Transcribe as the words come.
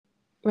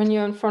when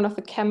you're in front of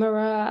the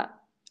camera,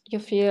 you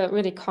feel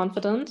really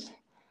confident.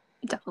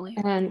 Definitely.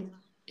 And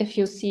if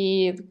you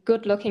see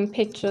good-looking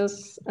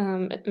pictures,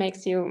 it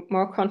makes you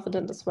more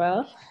confident as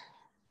well.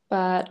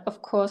 But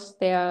of course,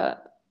 there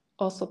are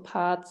also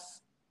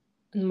parts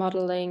in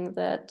modeling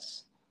that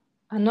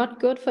are not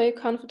good for your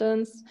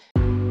confidence.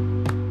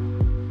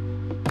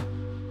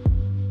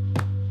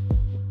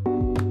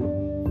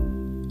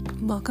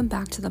 Welcome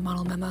back to the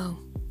Model Memo.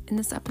 In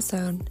this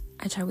episode,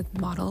 I chat with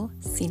model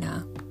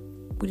Sina.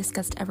 We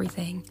discussed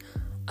everything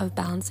of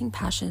balancing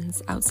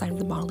passions outside of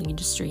the modeling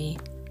industry,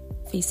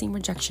 facing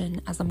rejection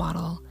as a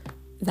model,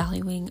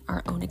 valuing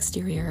our own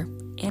exterior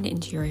and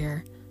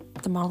interior,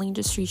 the modeling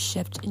industry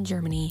shift in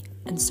Germany,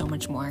 and so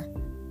much more.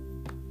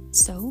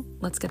 So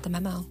let's get the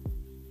memo.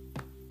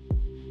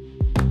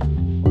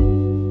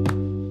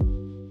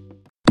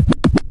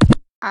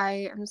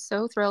 I am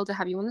so thrilled to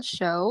have you on the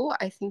show.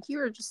 I think you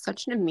are just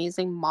such an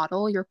amazing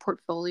model. Your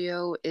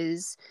portfolio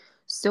is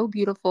so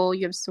beautiful.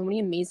 You have so many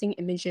amazing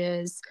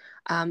images.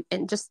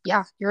 And just,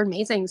 yeah, you're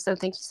amazing. So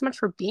thank you so much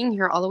for being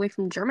here all the way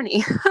from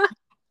Germany.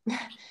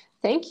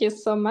 Thank you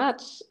so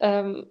much.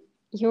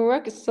 Your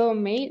work is so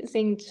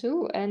amazing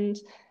too, and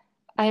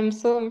I'm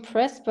so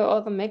impressed by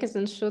all the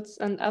magazine shoots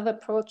and other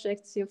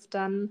projects you've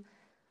done.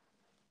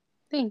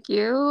 Thank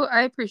you.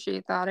 I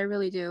appreciate that. I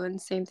really do.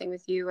 And same thing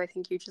with you. I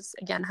think you just,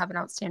 again, have an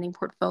outstanding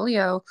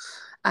portfolio.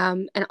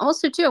 And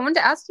also, too, I wanted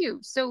to ask you,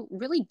 so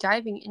really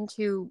diving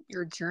into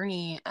your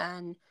journey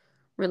and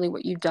really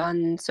what you've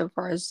done so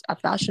far as a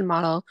fashion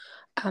model,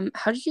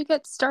 how did you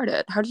get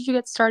started? How did you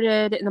get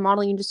started in the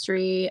modeling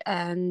industry?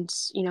 And,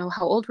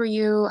 how old were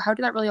you? How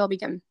did that really all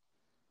begin?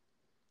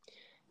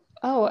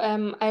 Oh,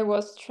 I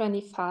was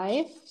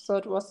 25, so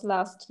it was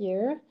last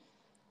year.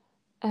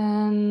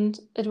 And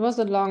it was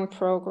a long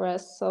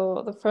progress.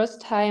 So the first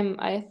time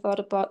I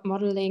thought about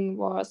modeling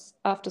was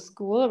after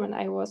school when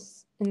I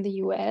was in the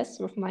US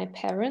with my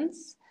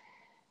parents.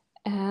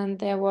 And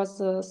there was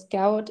a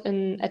scout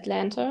in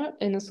Atlanta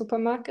in a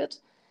supermarket.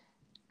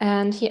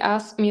 And he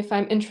asked me if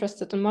I'm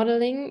interested in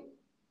modeling.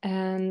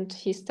 And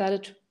he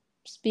started to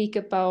speak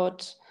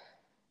about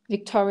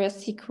Victoria's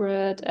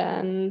Secret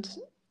and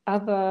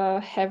other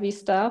heavy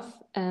stuff.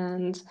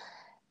 And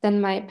then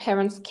my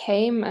parents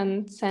came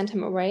and sent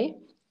him away.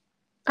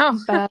 Oh,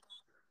 But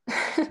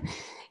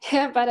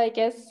yeah, but I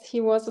guess he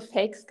was a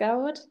fake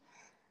scout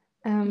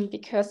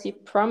because he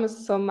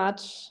promised so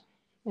much.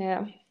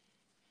 Yeah.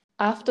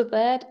 After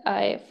that,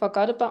 I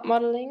forgot about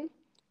modeling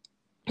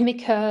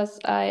because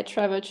I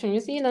traveled to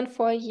New Zealand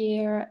for a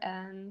year,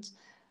 and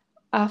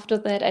after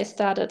that, I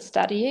started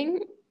studying,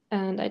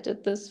 and I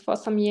did this for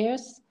some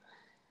years.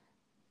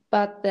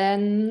 But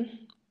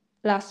then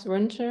last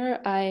winter,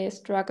 I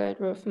struggled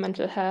with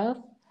mental health,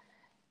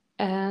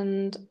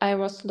 and I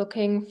was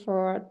looking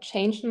for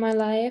change in my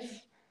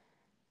life.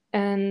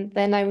 And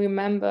then I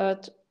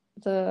remembered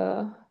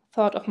the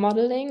thought of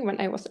modeling when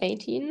I was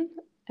 18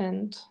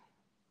 and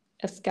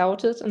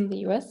scouted in the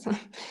US.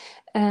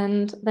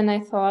 And then I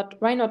thought,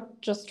 why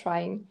not just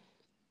trying?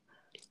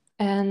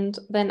 And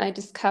then I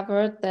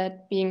discovered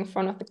that being in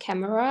front of the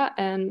camera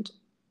and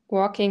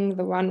walking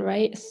the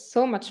runway is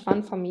so much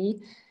fun for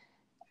me.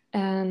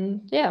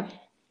 And yeah.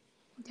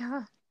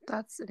 yeah,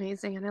 that's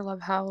amazing. And I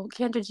love how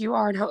candid you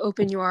are and how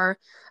open you are,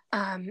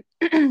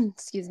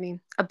 excuse me,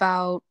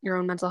 about your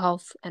own mental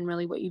health and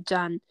really what you've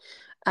done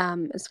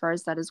as far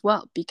as that as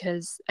well.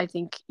 Because I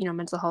think,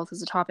 mental health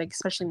is a topic,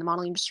 especially in the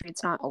modeling industry,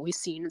 it's not always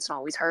seen, it's not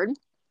always heard.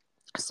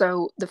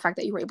 So the fact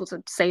that you were able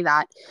to say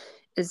that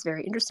is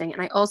very interesting.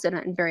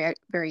 And very,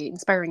 very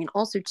inspiring. And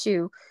also,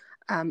 too,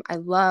 I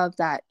love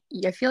that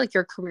I feel like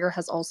your career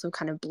has also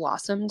kind of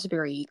blossomed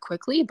very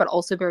quickly, but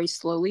also very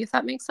slowly, if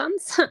that makes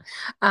sense.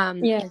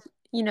 Yeah.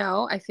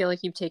 I feel like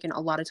you've taken a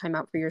lot of time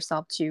out for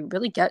yourself to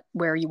really get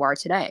where you are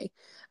today,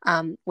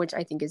 which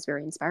I think is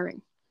very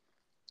inspiring.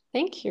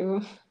 Thank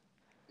you.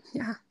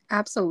 Yeah,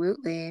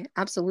 absolutely.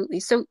 Absolutely.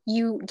 So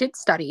you did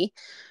study.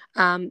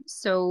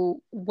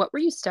 So what were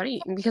you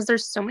studying? Because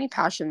there's so many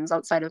passions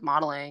outside of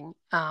modeling.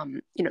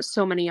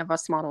 So many of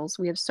us models,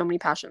 we have so many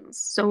passions,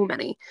 so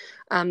many.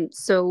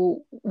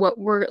 So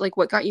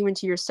what got you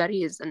into your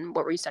studies and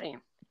what were you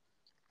studying?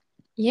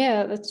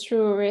 Yeah, that's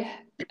true. We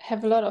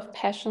have a lot of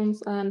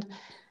passions, and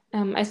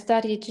I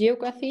studied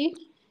geography.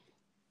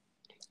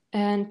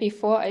 And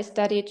before I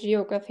studied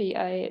geography,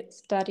 I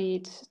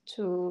studied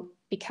to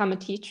become a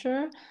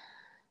teacher.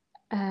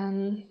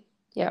 And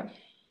yeah.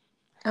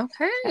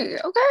 Okay.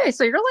 Okay.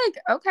 So you're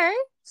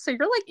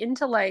like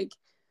into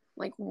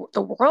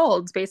the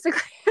worlds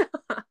basically.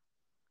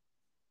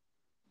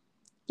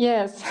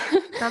 Yes.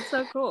 That's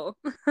so cool.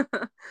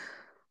 That's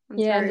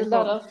Yeah, and very a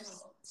lot cool.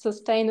 of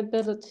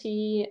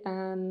sustainability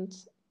and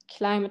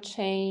climate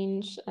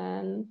change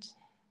and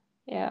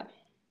yeah.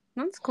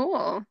 That's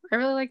cool. I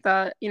really like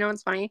that.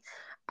 It's funny.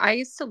 I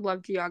used to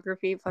love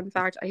geography. Fun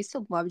fact, I used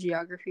to love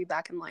geography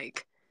back in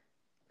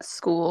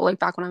school, like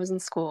back when I was in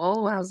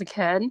school when I was a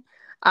kid.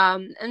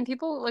 And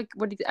people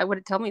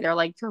would tell me they're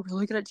like, "You're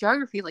really good at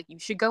geography. Like you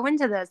should go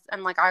into this."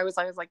 And I was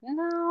like,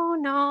 "No,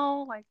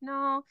 no,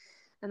 no."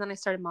 and then I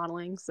started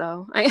modeling.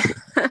 So I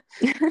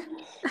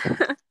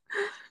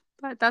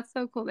but that's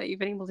so cool that you've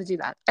been able to do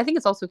that. I think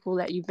it's also cool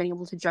that you've been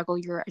able to juggle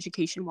your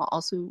education while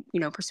also,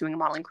 pursuing a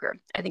modeling career.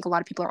 I think a lot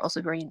of people are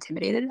also very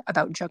intimidated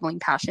about juggling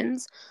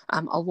passions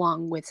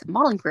along with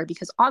modeling career,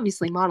 because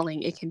obviously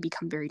modeling, it can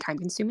become very time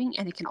consuming,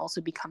 and it can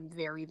also become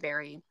very,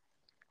 very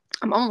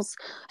almost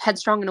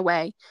headstrong in a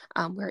way,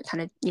 where it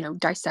kind of,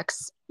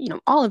 dissects,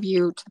 all of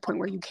you to the point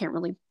where you can't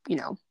really,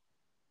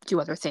 do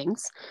other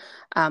things.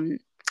 Um,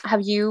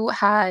 have you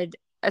had,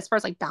 as far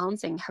as like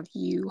balancing, have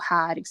you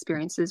had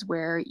experiences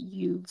where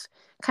you've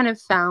kind of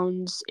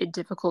found it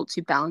difficult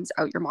to balance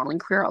out your modeling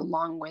career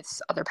along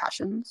with other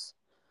passions?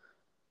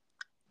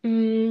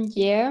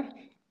 Yeah.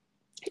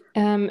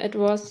 It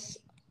was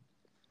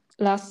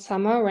last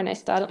summer when I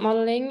started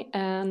modeling,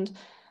 and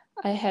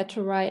I had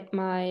to write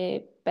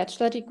my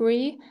bachelor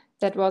degree.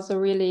 That was a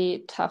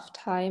really tough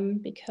time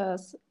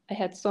because I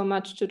had so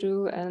much to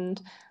do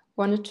and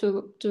wanted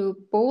to do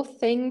both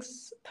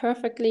things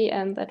perfectly,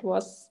 and that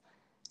was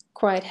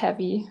quite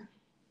heavy.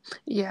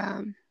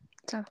 Yeah,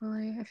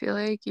 definitely. I feel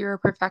like you're a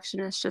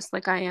perfectionist just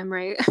like I am,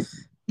 right?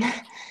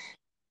 Yeah,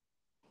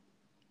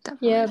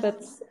 Definitely.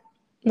 that's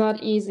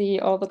not easy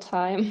all the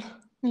time.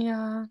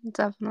 Yeah,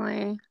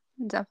 definitely.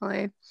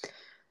 Definitely.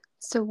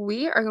 So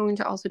we are going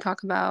to also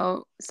talk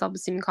about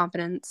self-esteem and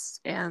confidence.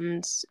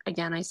 And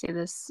again, I say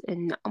this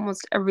in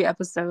almost every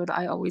episode.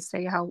 I always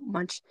say how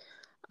much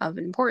of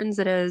an importance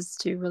it is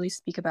to really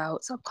speak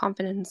about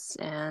self-confidence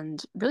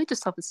and really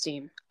just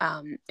self-esteem,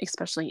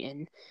 especially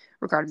in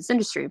regard to this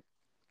industry.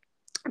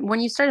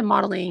 When you started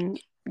modeling,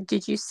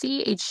 did you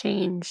see a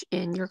change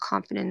in your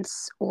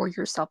confidence or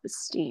your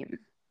self-esteem?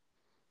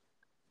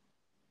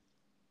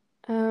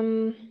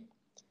 Um,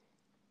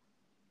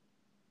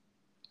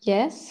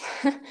 yes,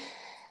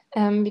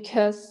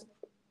 because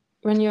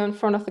when you're in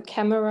front of the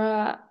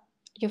camera,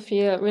 you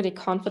feel really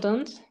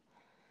confident.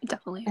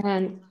 Definitely.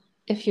 And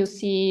if you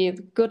see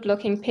good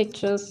looking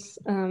pictures,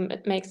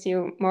 it makes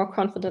you more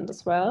confident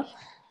as well.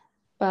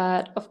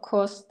 But of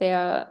course, there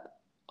are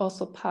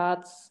also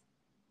parts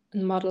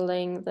in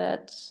modeling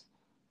that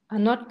are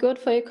not good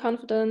for your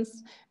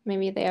confidence.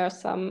 Maybe there are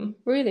some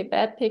really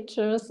bad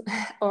pictures,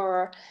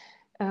 or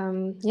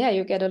yeah,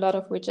 you get a lot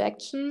of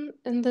rejection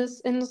in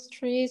this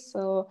industry.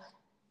 So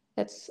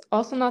that's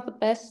also not the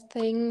best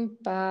thing.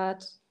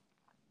 But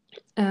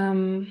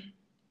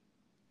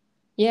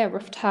yeah,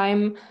 with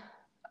time,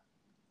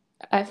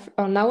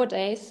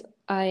 nowadays,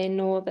 I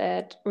know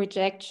that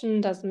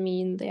rejection doesn't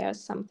mean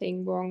there's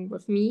something wrong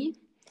with me.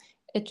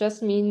 It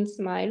just means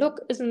my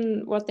look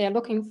isn't what they're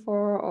looking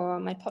for, or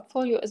my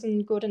portfolio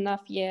isn't good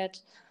enough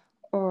yet,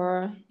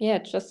 or yeah,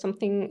 just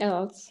something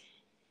else.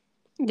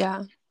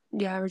 Yeah.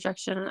 Yeah,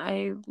 rejection.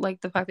 I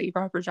like the fact that you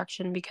brought up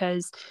rejection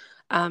because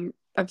I've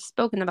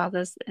spoken about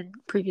this in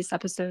previous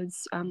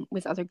episodes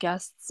with other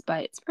guests,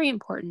 but it's very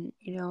important,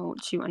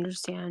 to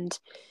understand,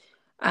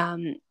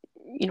 um,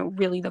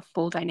 really the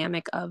full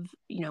dynamic of,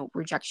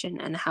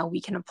 rejection and how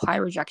we can apply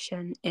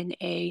rejection in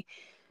a,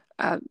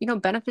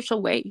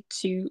 beneficial way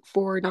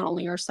for not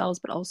only ourselves,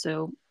 but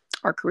also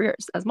our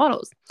careers as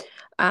models.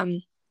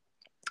 Um,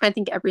 I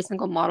think every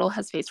single model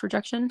has faced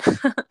rejection.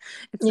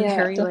 It's a Yeah,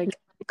 very definitely. like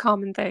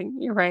common thing.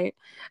 You're right.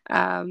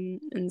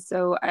 And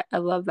so I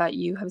love that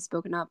you have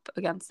spoken up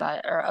against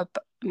that, or up,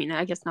 I mean,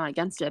 I guess not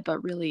against it,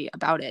 but really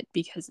about it,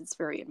 because it's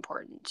very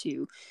important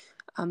to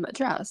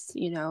address.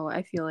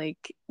 I feel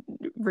like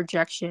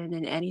rejection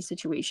in any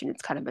situation,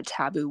 it's kind of a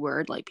taboo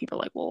word. Like people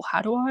are like, well,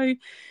 how do I,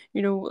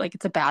 like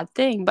it's a bad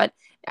thing. But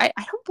I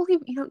don't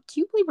believe, do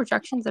you believe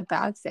rejection's a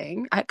bad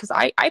thing? Because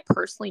I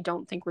personally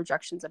don't think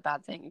rejection's a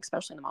bad thing,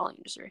 especially in the modeling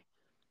industry.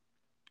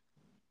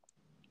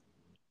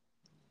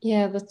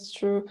 Yeah, that's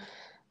true.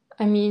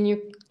 I mean,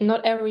 you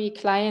not every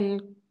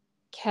client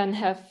can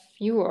have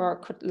you or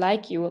could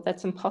like you.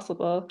 That's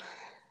impossible.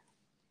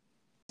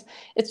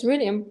 It's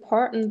really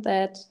important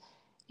that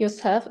your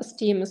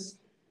self-esteem is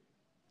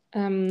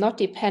not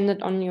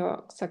dependent on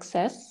your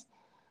success,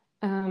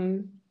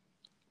 um,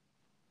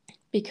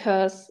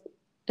 because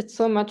it's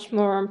so much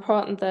more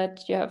important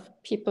that you have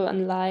people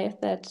in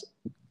life that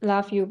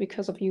love you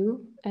because of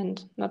you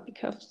and not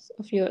because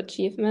of your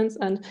achievements,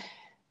 and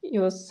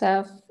your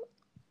self-esteem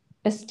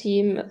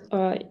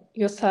or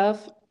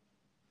yourself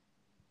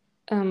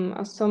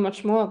are so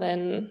much more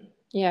than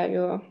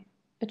your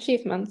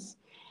achievements.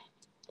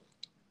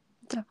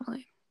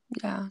 Definitely.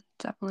 Yeah,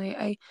 definitely.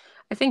 I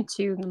think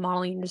too, in the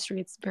modeling industry,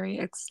 it's very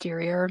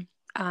exterior.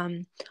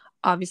 Um,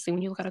 Obviously,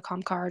 when you look at a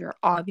comp card, or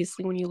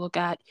obviously when you look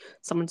at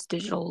someone's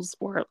digitals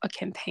or a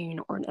campaign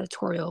or an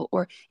editorial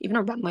or even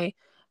a runway,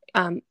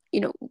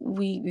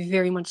 we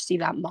very much see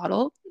that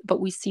model, but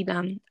we see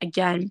them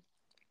again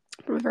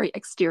from a very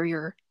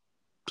exterior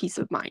peace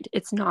of mind.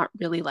 It's not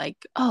really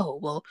like, oh,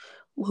 well,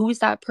 who is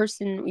that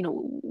person?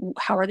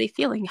 How are they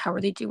feeling? How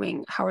are they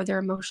doing? How are their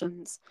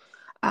emotions?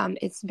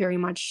 It's very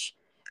much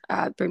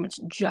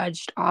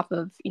judged off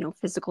of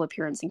physical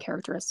appearance and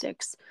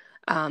characteristics.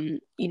 And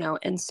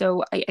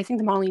so I think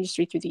the modeling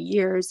industry through the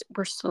years,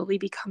 we're slowly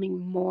becoming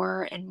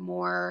more and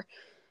more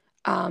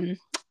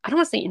I don't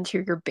want to say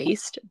interior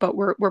based, but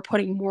we're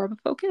putting more of a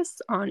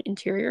focus on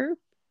interior,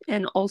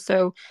 and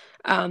also,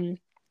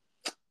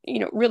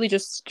 really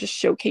just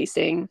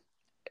showcasing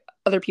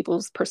other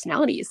people's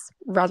personalities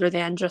rather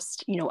than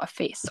just a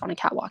face on a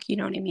catwalk. You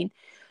know what I mean?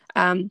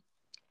 Um,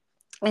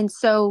 and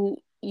so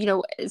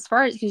as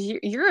far as, because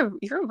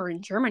you're over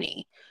in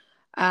Germany,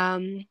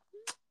 um,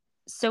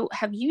 so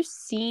have you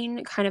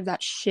seen kind of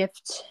that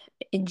shift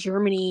in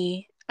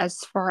Germany as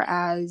far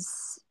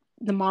as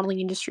the modeling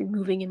industry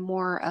moving in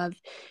more of,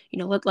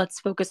 let's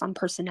focus on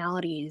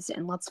personalities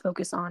and let's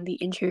focus on the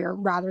interior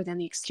rather than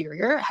the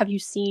exterior? Have you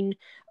seen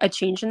a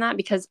change in that?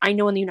 Because I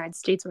know in the United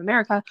States of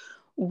America,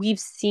 we've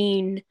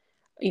seen,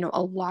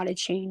 a lot of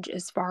change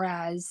as far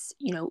as,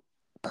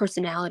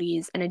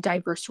 personalities and a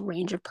diverse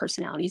range of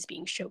personalities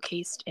being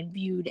showcased and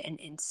viewed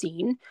and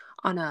seen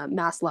on a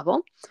mass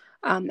level.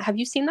 Have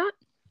you seen that?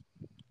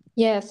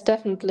 Yes,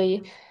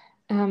 definitely.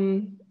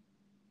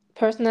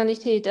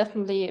 Personality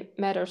definitely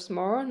matters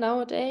more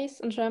nowadays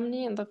in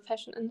Germany in the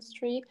fashion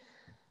industry.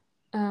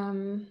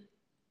 But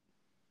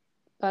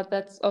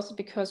that's also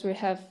because we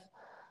have,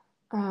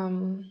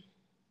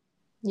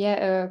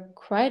 a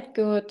quite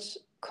good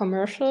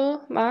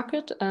commercial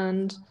market,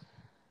 and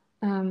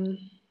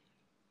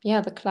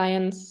the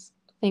clients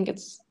think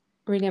it's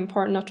really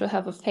important not to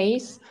have a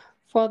face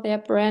for their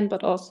brand,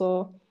 but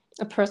also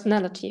a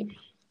personality.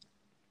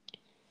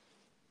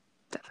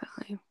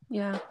 Definitely.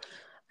 Yeah.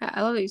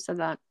 I love that you said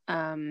that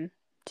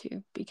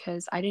too,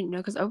 because I didn't know,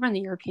 because over in the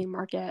European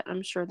market,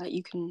 I'm sure that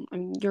I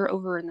mean, you're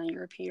over in the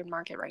European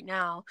market right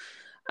now,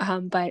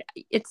 but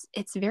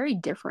it's very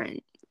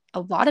different. A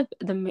lot of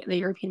the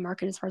European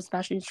market, as far as the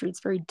fashion industry, it's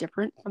very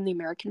different from the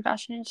American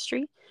fashion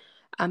industry.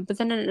 But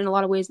then in a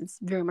lot of ways, it's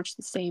very much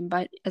the same.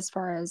 But as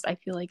far as, I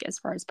feel like, as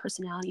far as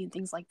personality and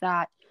things like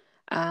that,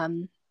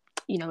 um,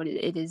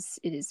 it is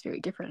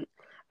very different.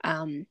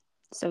 Um,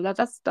 so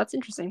that's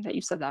interesting that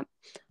you said that.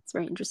 It's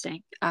very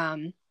interesting.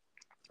 So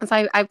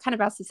I've kind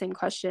of asked the same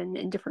question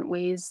in different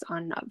ways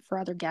on for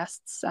other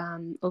guests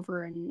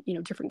over in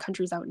different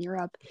countries out in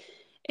Europe,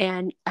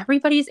 and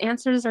everybody's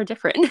answers are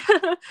different.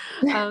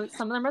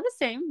 Some of them are the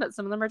same, but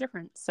some of them are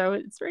different. So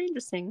it's very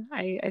interesting.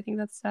 I think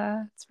that's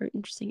it's very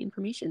interesting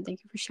information.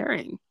 Thank you for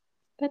sharing.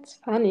 That's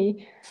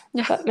funny.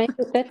 Yeah, But maybe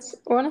that's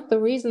one of the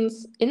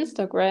reasons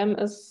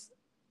Instagram is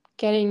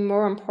getting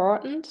more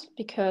important,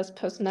 because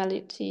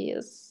personality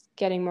is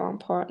getting more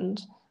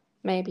important,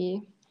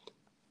 maybe.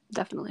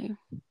 definitely.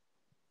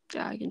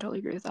 Yeah, I can totally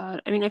agree with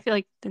that. I mean, I feel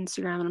like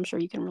Instagram, and I'm sure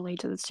you can relate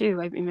to this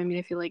too. I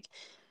feel like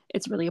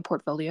it's really a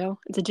portfolio.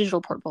 It's a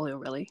digital portfolio,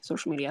 really,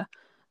 social media.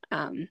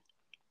 Um,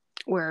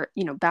 where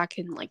back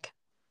in like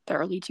the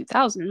early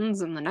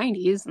 2000s and the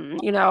 90s,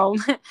 and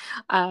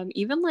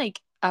even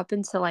like up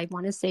until, I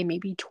want to say,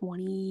 maybe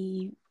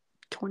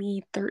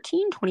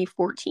 2013,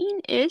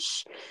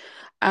 2014-ish,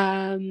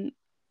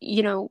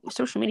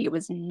 social media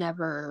was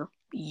never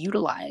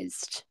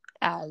utilized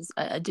as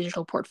a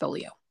digital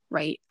portfolio,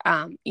 right?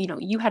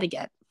 You had to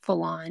get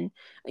full on,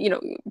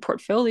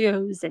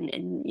 portfolios and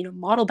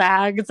model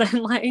bags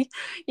and like,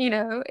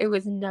 it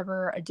was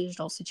never a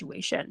digital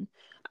situation.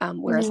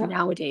 Whereas Yeah.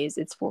 nowadays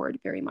it's forward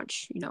very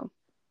much,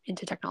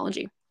 into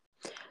technology.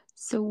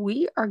 So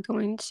we are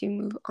going to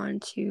move on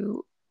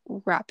to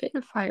rapid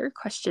fire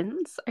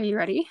questions. Are you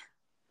ready?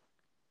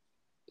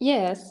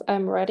 Yes,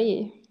 I'm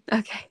ready.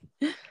 Okay,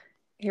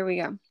 here we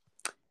go.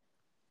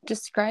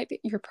 Describe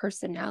your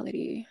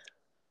personality.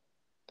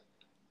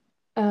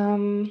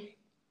 Um,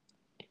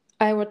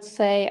 I would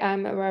say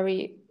I'm a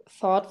very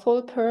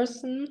thoughtful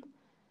person.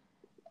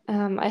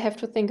 I have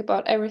to think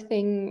about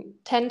everything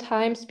 10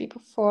 times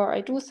before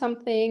I do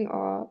something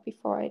or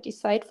before I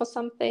decide for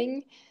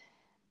something.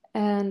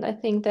 And I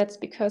think that's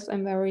because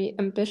I'm very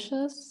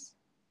ambitious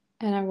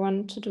and I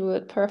want to do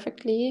it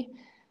perfectly.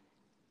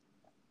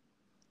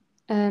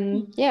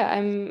 And yeah,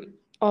 I'm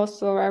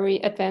also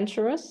very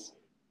adventurous.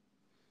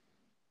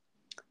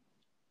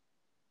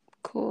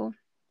 Cool.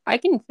 I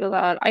can feel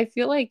that. I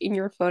feel like in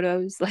your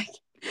photos, like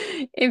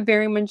it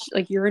very much,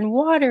 like you're in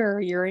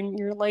water,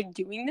 you're like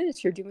doing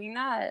this, you're doing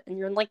that, and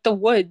you're in like the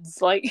woods,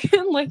 like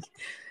like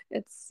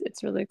it's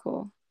really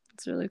cool.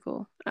 It's really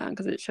cool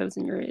because it shows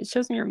in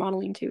your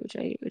modeling too,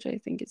 which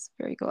I think is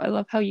very cool. I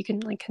love how you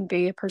can like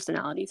convey a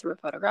personality through a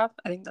photograph.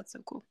 I think that's so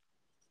cool.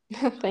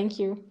 Thank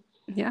you.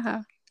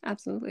 Yeah,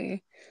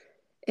 absolutely.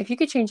 If you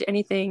could change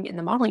anything in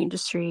the modeling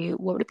industry,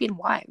 what would it be and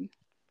why?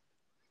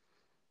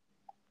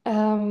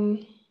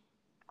 Um,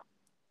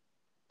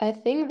 I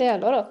think there are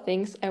a lot of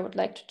things I would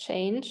like to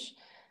change,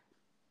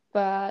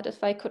 but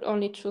if I could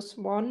only choose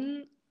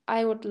one,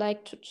 I would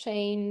like to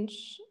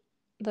change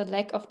the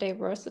lack of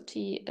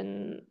diversity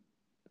in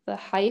the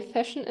high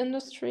fashion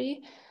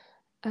industry.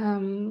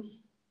 Um,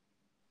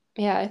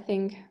 yeah, I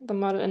think the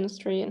model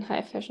industry in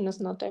high fashion is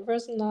not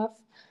diverse enough.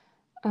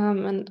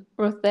 And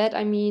with that,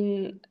 I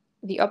mean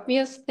the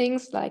obvious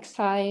things like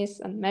size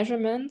and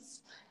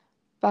measurements,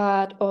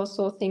 but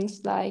also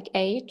things like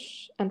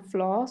age and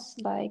flaws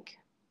like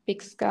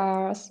big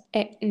scars,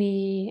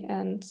 acne,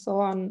 and so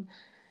on.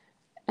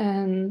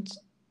 And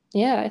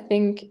yeah, I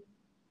think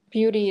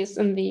beauty is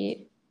in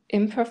the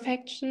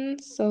imperfection.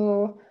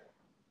 So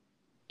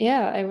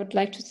yeah, I would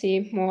like to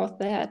see more of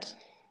that.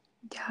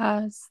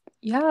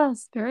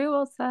 Yes, very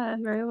well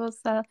said, very well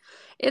said.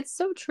 It's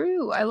so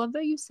true. I love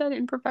that you said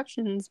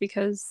imperfections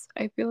because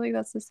I feel like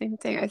that's the same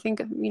thing. I think,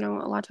 a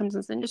lot of times in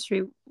this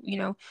industry,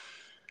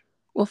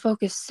 we'll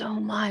focus so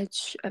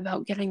much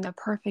about getting the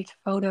perfect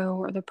photo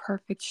or the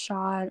perfect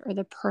shot or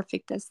the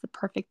perfect this, the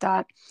perfect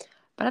that.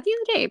 But at the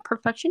end of the day,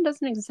 perfection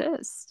doesn't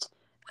exist.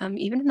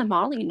 Even in the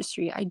modeling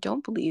industry, I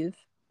don't believe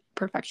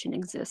perfection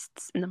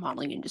exists in the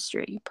modeling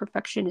industry.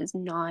 Perfection is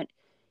not,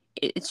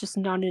 it's just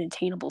not an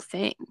attainable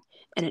thing,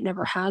 and it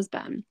never has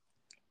been.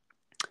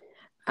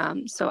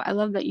 So I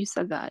love that you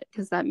said that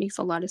because that makes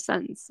a lot of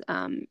sense.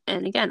 And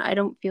again, I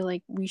don't feel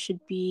like we should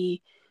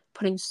be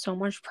putting so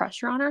much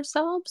pressure on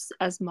ourselves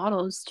as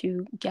models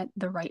to get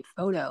the right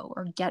photo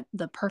or get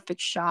the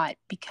perfect shot,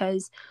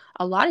 because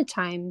a lot of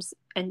times,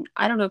 and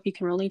I don't know if you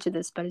can relate to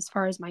this, but as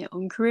far as my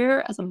own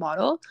career as a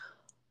model,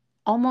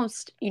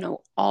 almost,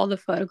 all the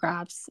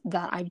photographs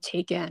that I've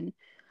taken,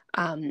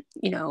 um,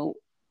 you know,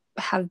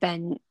 have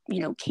been,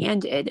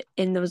 candid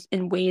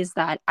in ways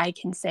that I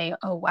can say,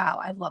 oh wow,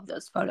 I love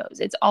those photos.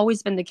 It's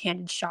always been the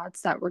candid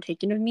shots that were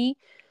taken of me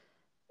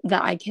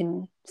that I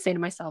can say to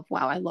myself,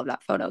 wow, I love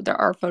that photo. There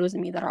are photos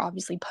of me that are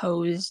obviously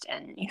posed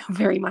and,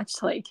 very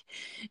much like,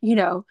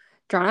 drawn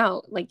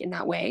out like in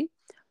that way.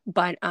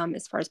 But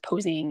as far as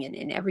posing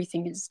and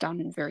everything is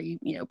done very,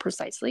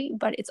 precisely,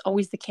 but it's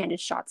always the candid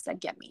shots that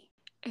get me.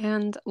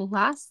 And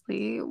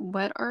lastly,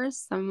 what are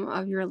some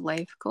of your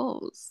life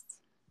goals?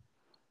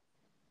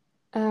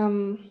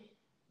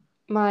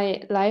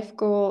 My life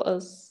goal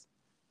is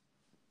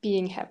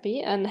being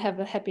happy and have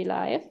a happy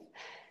life.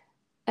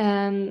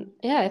 And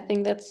yeah, I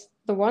think that's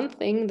the one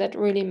thing that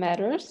really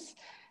matters.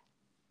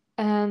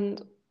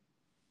 And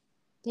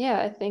yeah,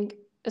 I think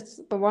it's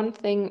the one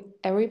thing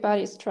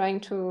everybody's trying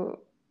to,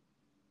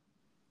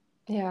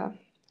 yeah,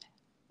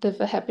 live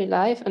a happy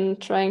life and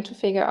trying to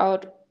figure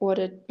out what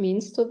it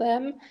means to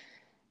them.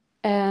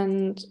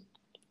 And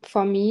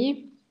for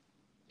me,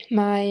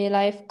 my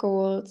life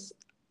goals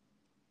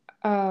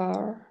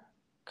are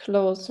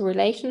close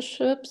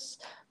relationships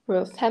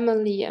with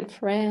family and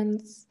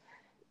friends,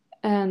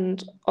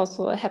 and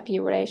also a happy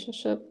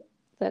relationship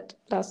that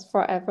lasts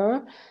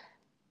forever.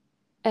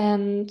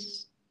 And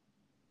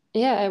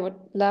yeah, I would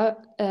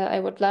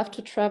love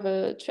to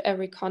travel to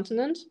every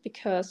continent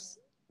because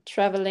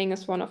traveling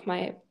is one of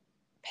my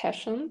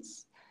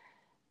passions.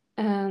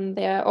 And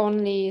there are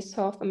only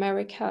South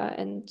America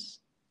and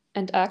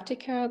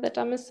Antarctica that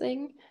are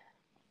missing.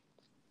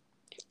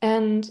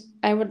 And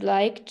I would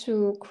like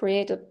to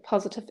create a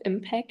positive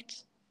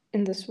impact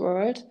in this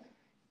world,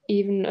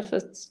 even if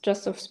it's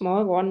just a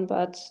small one,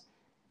 but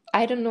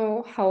I don't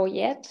know how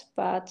yet,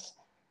 but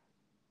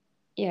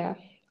yeah,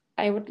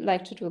 I would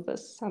like to do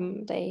this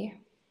someday.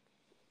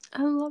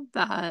 I love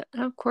that.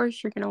 And of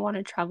course, you're going to want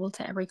to travel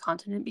to every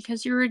continent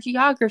because you're a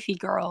geography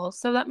girl.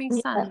 So that makes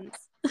Yeah,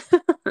 sense.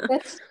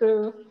 that's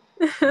true.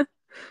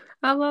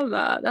 I love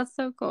that. That's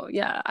so cool.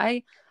 Yeah,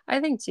 I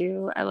think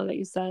too. I love that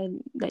you said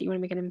that you want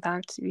to make an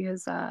impact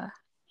because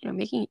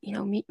making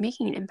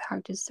an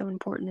impact is so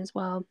important as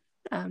well.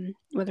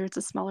 Whether it's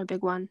a small or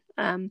big one.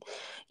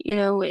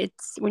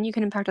 It's when you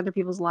can impact other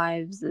people's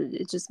lives,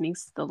 it just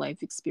makes the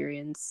life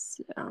experience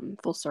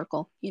full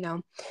circle.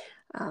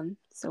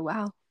 So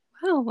wow.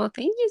 Wow. Well,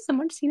 thank you so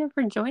much, Sina,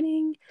 for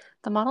joining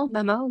the Model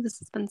Memo. This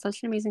has been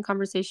such an amazing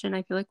conversation.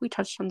 I feel like we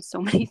touched on so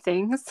many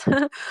things.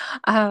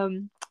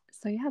 um,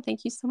 so yeah,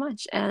 thank you so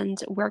much. And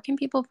where can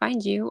people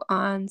find you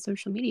on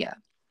social media?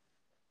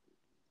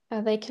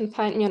 They can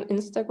find me on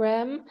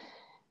Instagram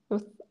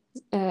with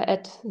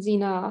at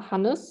Sina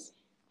Hannes.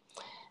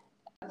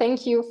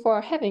 Thank you for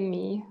having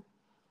me.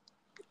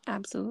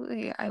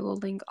 Absolutely. I will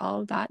link all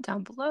of that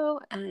down below.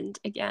 And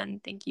again,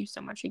 thank you so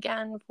much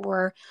again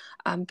for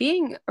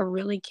being a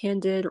really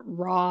candid,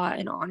 raw,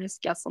 and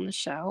honest guest on the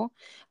show.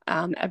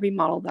 Every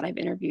model that I've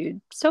interviewed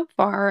so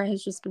far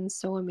has just been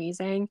so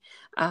amazing.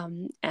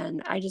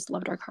 And I just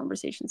loved our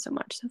conversation so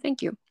much. So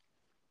thank you.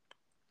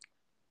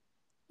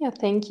 Yeah,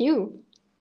 thank you.